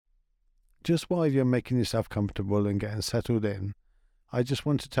just while you're making yourself comfortable and getting settled in, I just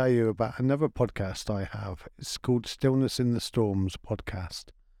want to tell you about another podcast I have. It's called Stillness in the Storms podcast.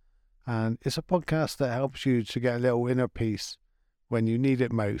 And it's a podcast that helps you to get a little inner peace when you need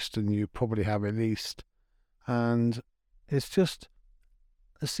it most, and you probably have it least. And it's just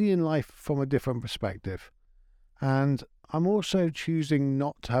seeing life from a different perspective. And I'm also choosing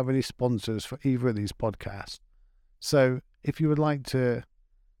not to have any sponsors for either of these podcasts. So if you would like to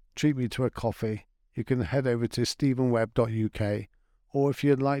treat me to a coffee, you can head over to stephenwebb.uk, or if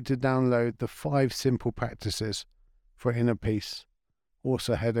you'd like to download the 5 simple practices for inner peace,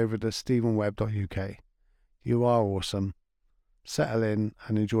 also head over to stephenwebb.uk. You are awesome. Settle in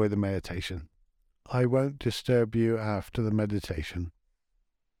and enjoy the meditation. I won't disturb you after the meditation.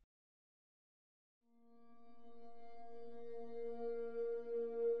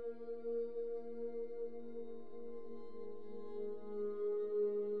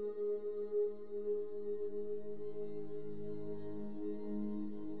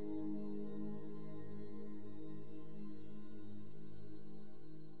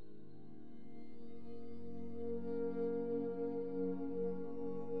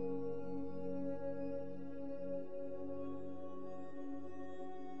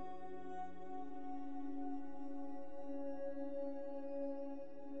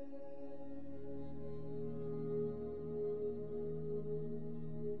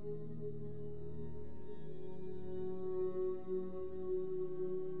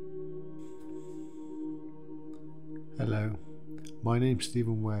 Hello, my name's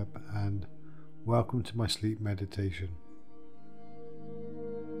Stephen Webb, and welcome to my sleep meditation.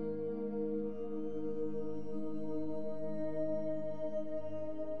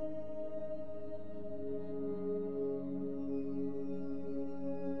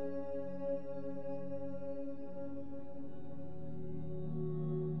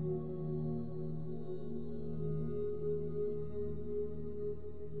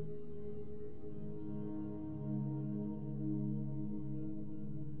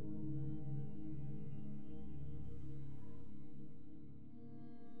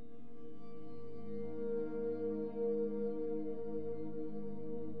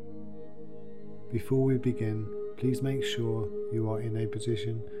 Before we begin, please make sure you are in a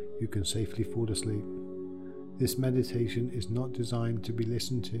position you can safely fall asleep. This meditation is not designed to be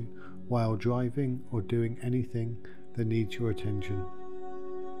listened to while driving or doing anything that needs your attention.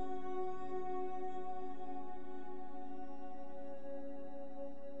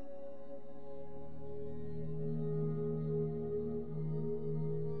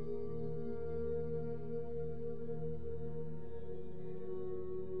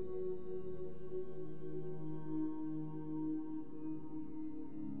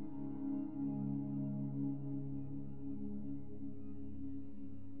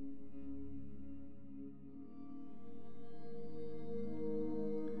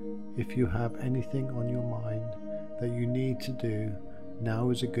 If you have anything on your mind that you need to do, now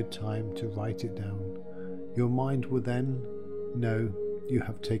is a good time to write it down. Your mind will then know you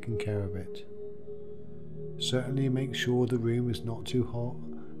have taken care of it. Certainly make sure the room is not too hot,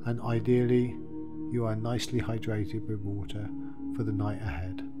 and ideally you are nicely hydrated with water for the night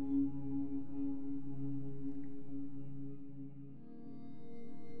ahead.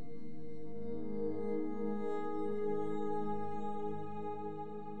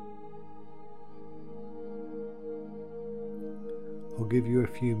 I'll give you a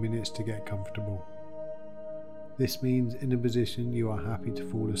few minutes to get comfortable. This means in a position you are happy to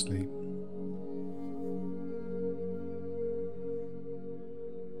fall asleep.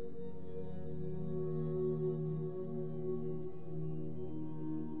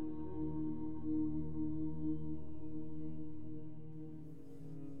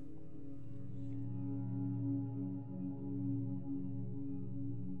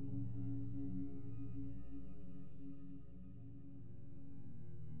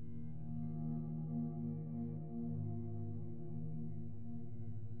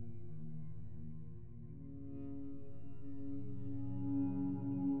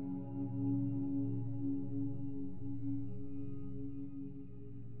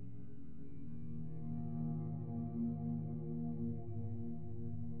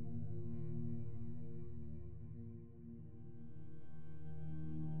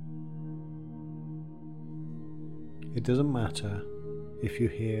 It doesn't matter if you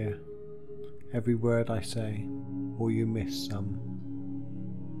hear every word I say or you miss some.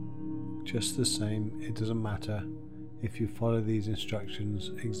 Just the same, it doesn't matter if you follow these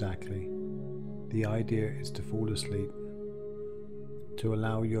instructions exactly. The idea is to fall asleep, to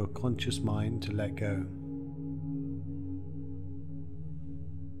allow your conscious mind to let go.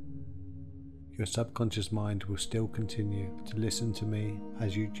 your subconscious mind will still continue to listen to me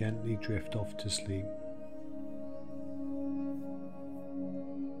as you gently drift off to sleep.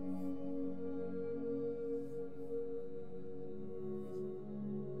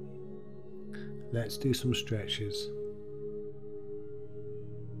 Let's do some stretches.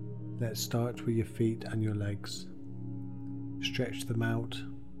 Let's start with your feet and your legs. Stretch them out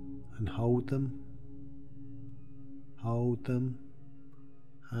and hold them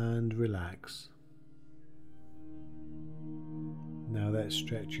and relax. Now let's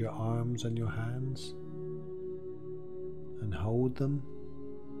stretch your arms and your hands and hold them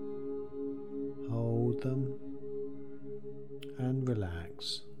and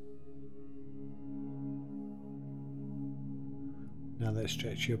relax. Now let's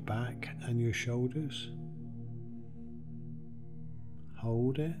stretch your back and your shoulders.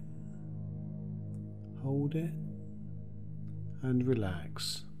 Hold it and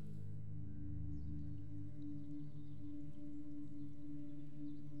relax.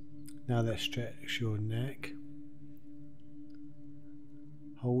 Now let's stretch your neck.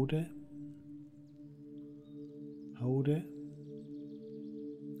 Hold it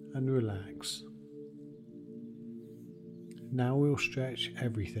and relax. Now we'll stretch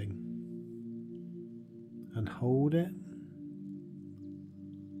everything and hold it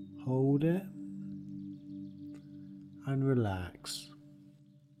and relax.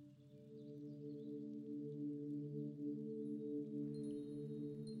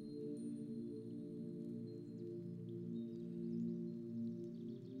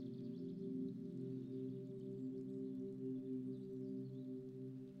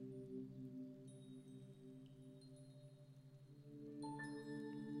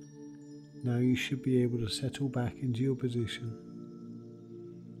 Now you should be able to settle back into your position.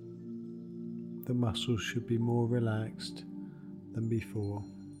 The muscles should be more relaxed than before.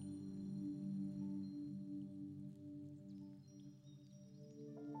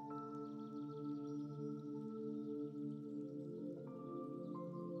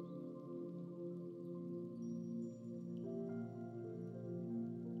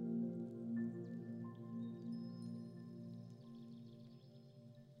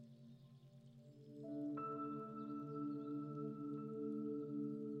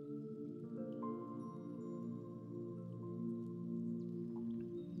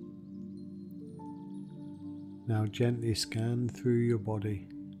 Now gently scan through your body,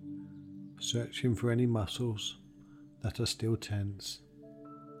 searching for any muscles that are still tense.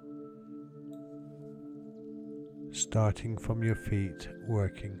 Starting from your feet,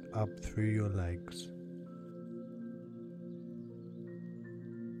 working up through your legs.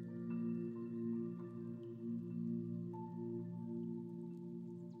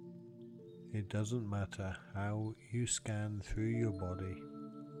 It doesn't matter how you scan through your body.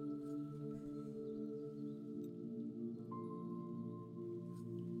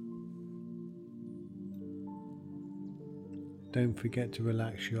 Don't forget to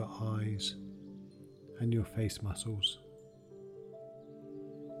relax your eyes and your face muscles.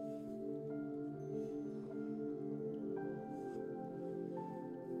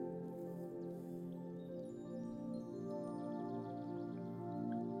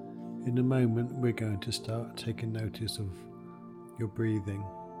 In a moment, we're going to start taking notice of your breathing.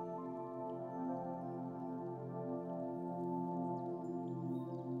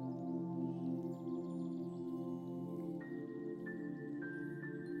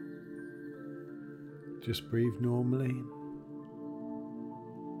 Just breathe normally.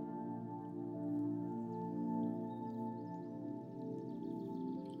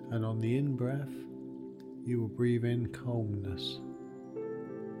 And on the in-breath, you will breathe in calmness.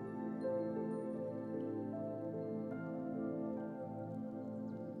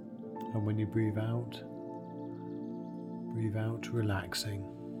 And when you breathe out relaxing.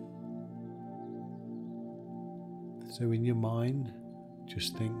 So in your mind,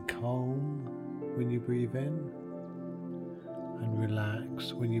 just think calm when you breathe in and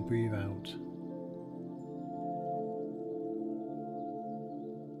relax when you breathe out.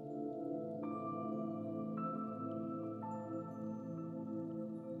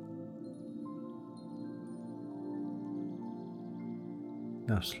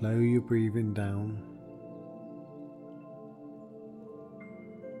 Now slow your breathing down.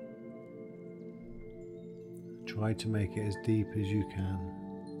 Try to make it as deep as you can.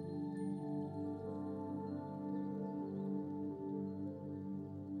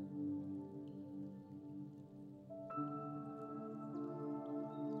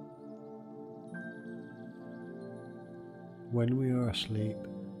 When we are asleep,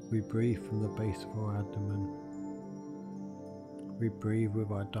 we breathe from the base of our abdomen. We breathe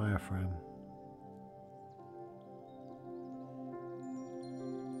with our diaphragm,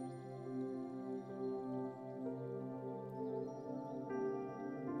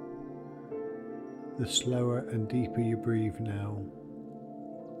 The slower and deeper you breathe now,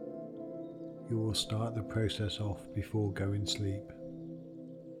 you will start the process off before going to sleep.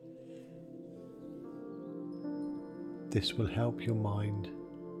 This will help your mind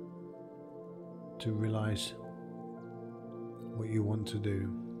to realize what you want to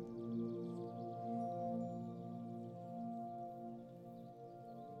do.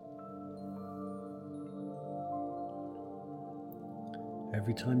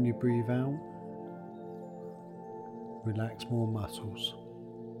 Every time you breathe out, relax more muscles.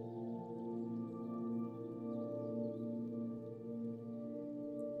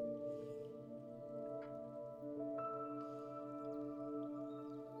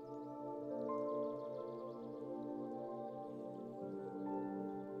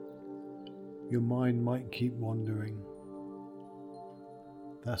 Your mind might keep wandering.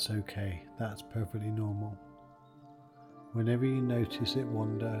 That's okay, that's perfectly normal. Whenever you notice it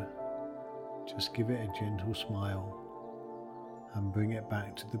wander, just give it a gentle smile and bring it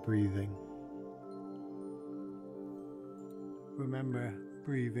back to the breathing. Remember,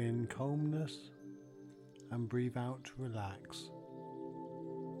 breathe in calmness and breathe out to relax.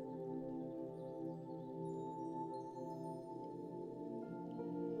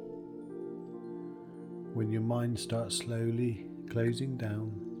 When your mind starts slowly closing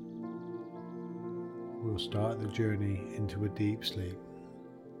down, we'll start the journey into a deep sleep.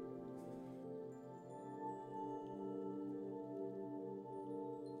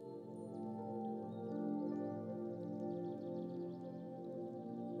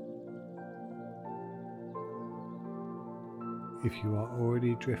 If you are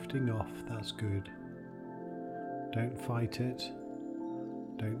already drifting off, that's good. Don't fight it.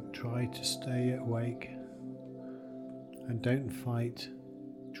 Don't try to stay awake. And don't fight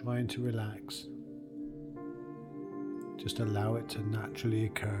trying to relax. Just allow it to naturally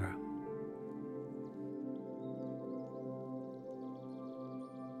occur.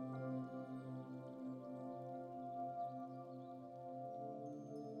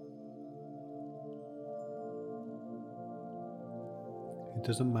 It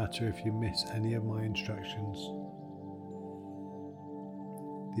doesn't matter if you miss any of my instructions.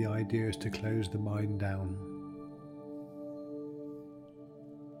 The idea is to close the mind down.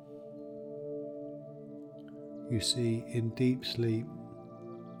 You see, in deep sleep,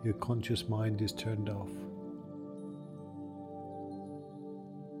 your conscious mind is turned off.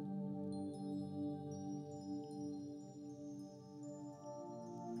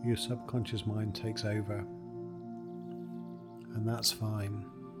 Your subconscious mind takes over, and that's fine.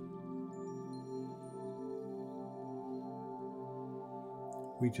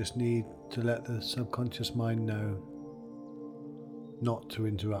 We just need to let the subconscious mind know not to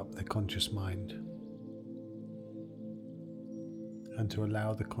interrupt the conscious mind, and to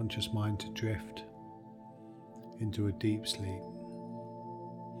allow the conscious mind to drift into a deep sleep.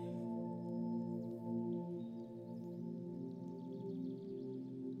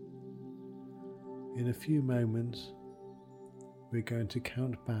 In a few moments, we're going to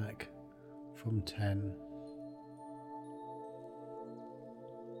count back from 10.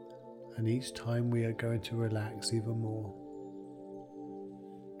 And each time we are going to relax even more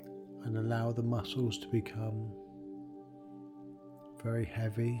and allow the muscles to become very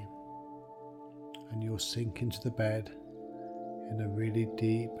heavy, and you'll sink into the bed in a really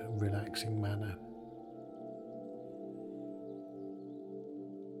deep, relaxing manner.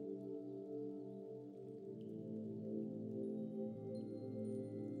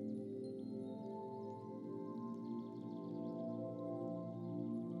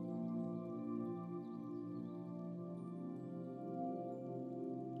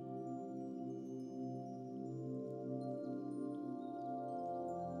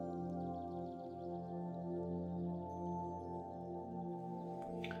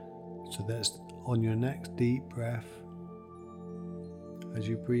 So that's on your next deep breath. As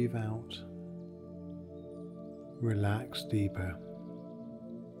you breathe out, relax deeper.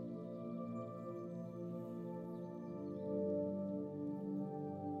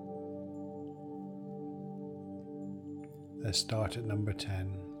 Let's start at number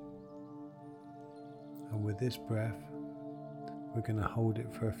 10. And with this breath, we're going to hold it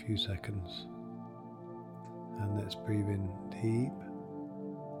for a few seconds. And let's breathe in deep.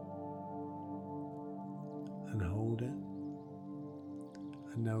 And hold it,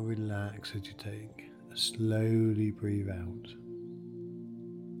 and now relax as you take a slowly breathe out.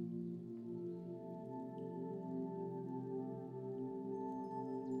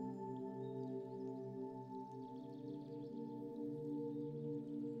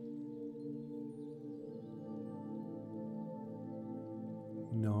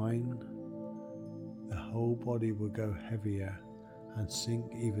 Nine, whole body will go heavier and sink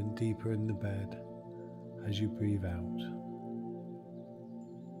even deeper in the bed as you breathe out.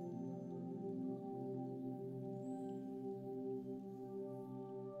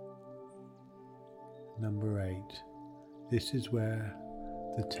 Number 8. This is where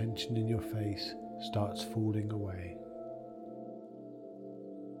the tension in your face starts falling away.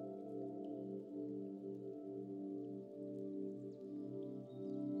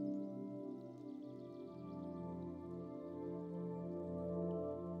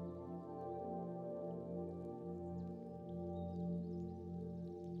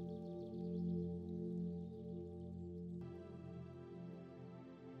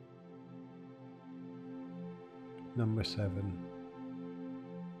 Number 7.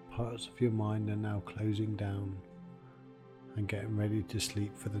 Parts of your mind are now closing down and getting ready to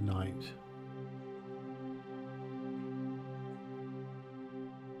sleep for the night.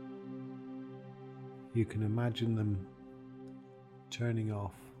 You can imagine them turning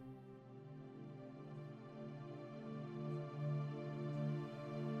off.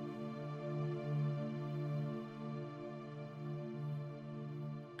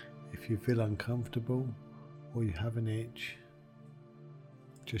 If you feel uncomfortable or you have an itch,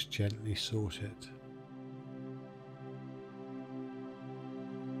 just gently sort it.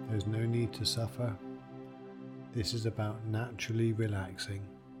 There's no need to suffer. This is about naturally relaxing.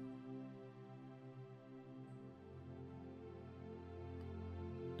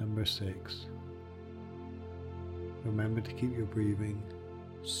 Number 6. Remember to keep your breathing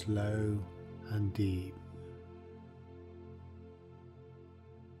slow and deep.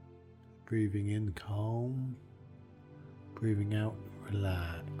 Breathing in calm, breathing out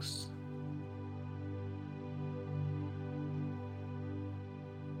relaxed.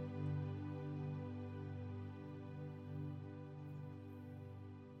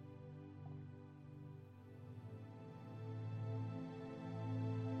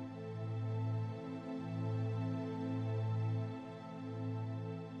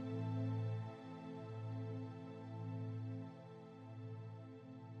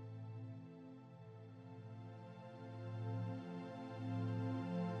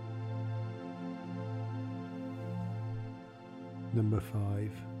 Number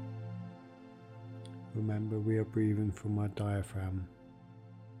 5. Remember, we are breathing from our diaphragm,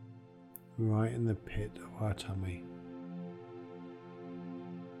 right in the pit of our tummy.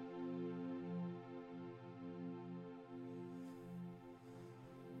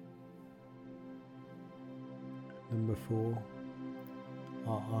 Number 4.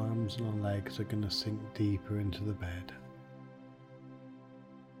 Our arms and our legs are going to sink deeper into the bed.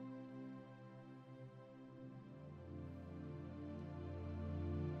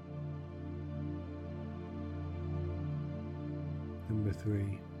 Number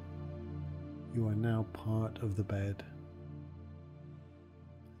 3. You are now part of the bed.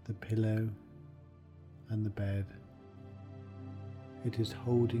 The pillow and the bed. It is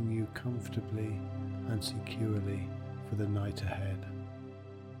holding you comfortably and securely for the night ahead.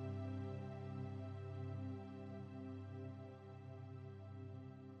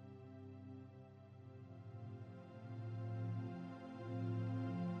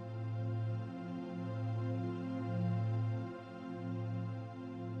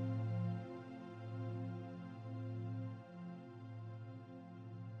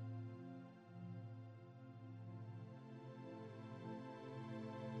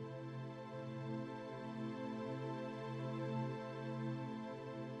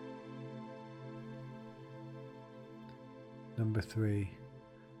 Number 3.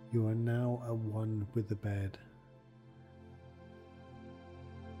 You are now at one with the bed.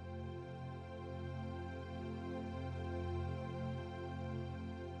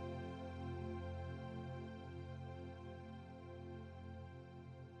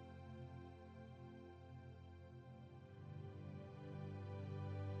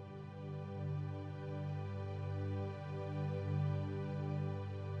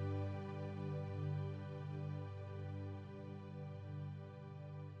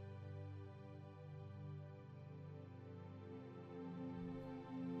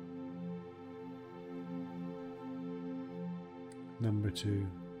 Number 2.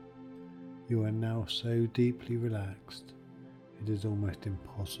 You are now so deeply relaxed, it is almost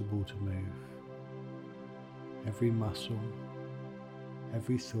impossible to move. Every muscle,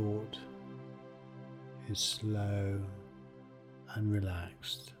 every thought is slow and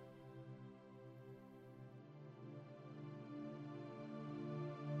relaxed.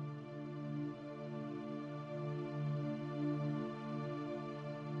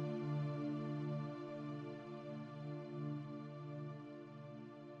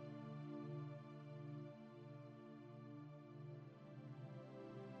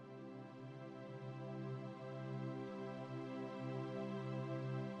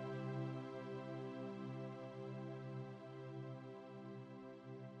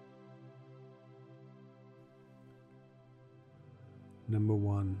 Number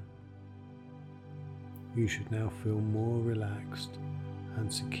 1. You should now feel more relaxed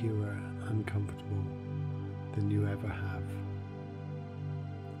and secure and comfortable than you ever have.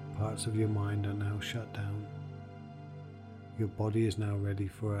 Parts of your mind are now shut down. Your body is now ready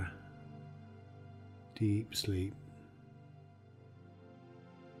for a deep sleep.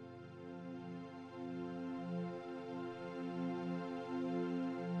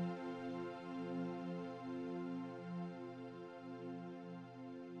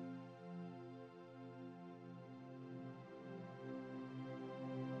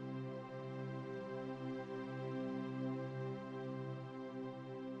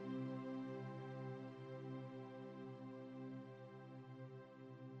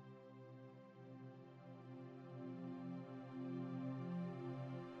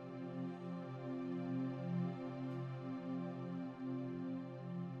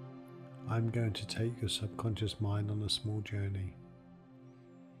 I'm going to take your subconscious mind on a small journey,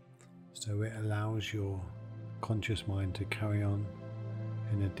 so it allows your conscious mind to carry on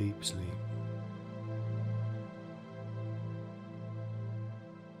in a deep sleep.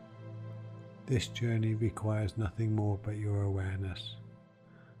 This journey requires nothing more but your awareness.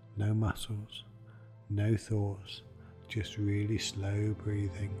 No muscles, no thoughts, just really slow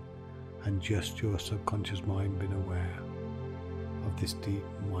breathing and just your subconscious mind being aware of this deep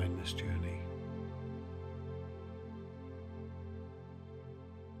mindless journey.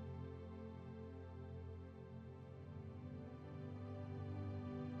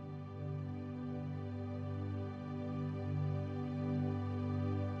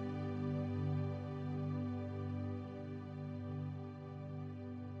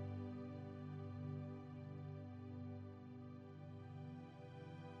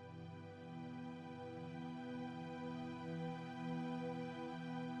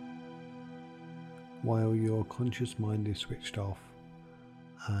 While your conscious mind is switched off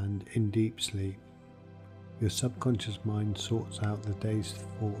and in deep sleep, your subconscious mind sorts out the day's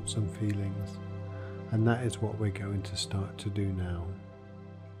thoughts and feelings, and that is what we're going to start to do now.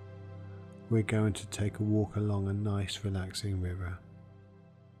 We're going to take a walk along a nice relaxing river.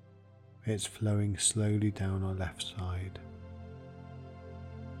 It's flowing slowly down our left side.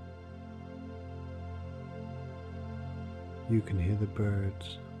 You can hear the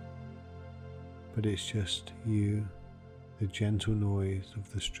birds, but it's just you, the gentle noise of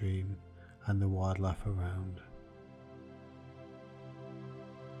the stream, and the wildlife around.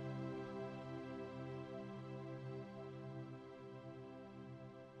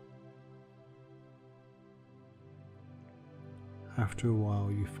 After a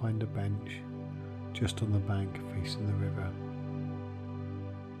while, you find a bench just on the bank facing the river.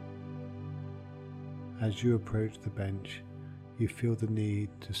 As you approach the bench, you feel the need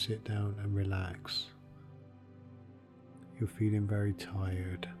to sit down and relax. You're feeling very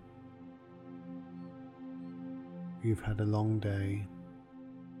tired. You've had a long day,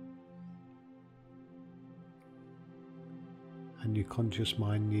 and your conscious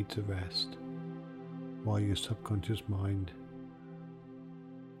mind needs a rest, while your subconscious mind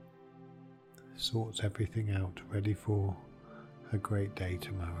sorts everything out, ready for a great day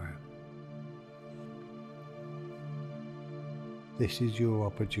tomorrow. This is your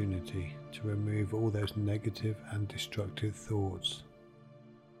opportunity to remove all those negative and destructive thoughts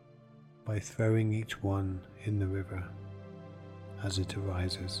by throwing each one in the river as it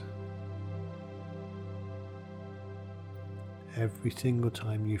arises. Every single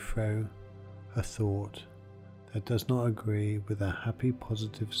time you throw a thought that does not agree with a happy,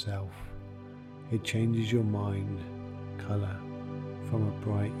 positive self, it changes your mind colour from a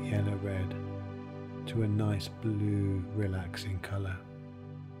bright yellow-red to a nice blue, relaxing colour.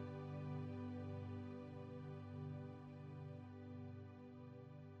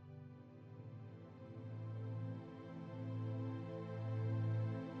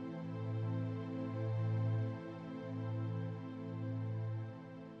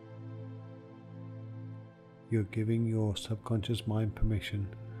 You're giving your subconscious mind permission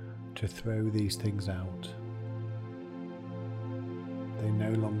to throw these things out. They no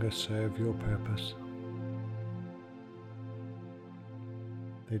longer serve your purpose.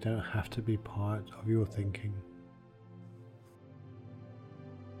 They don't have to be part of your thinking.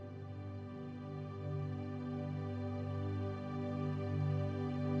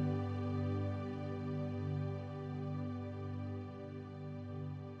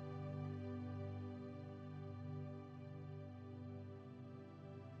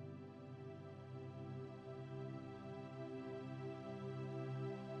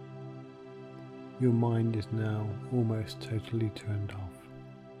 Your mind is now almost totally turned off.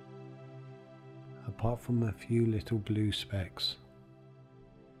 Apart from a few little blue specks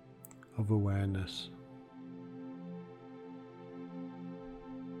of awareness.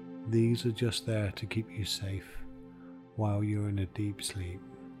 These are just there to keep you safe while you're in a deep sleep.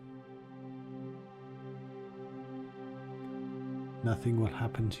 Nothing will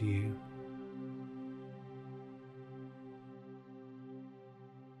happen to you.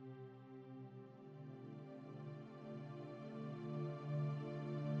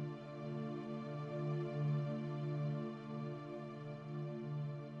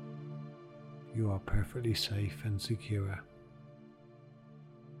 You are perfectly safe and secure.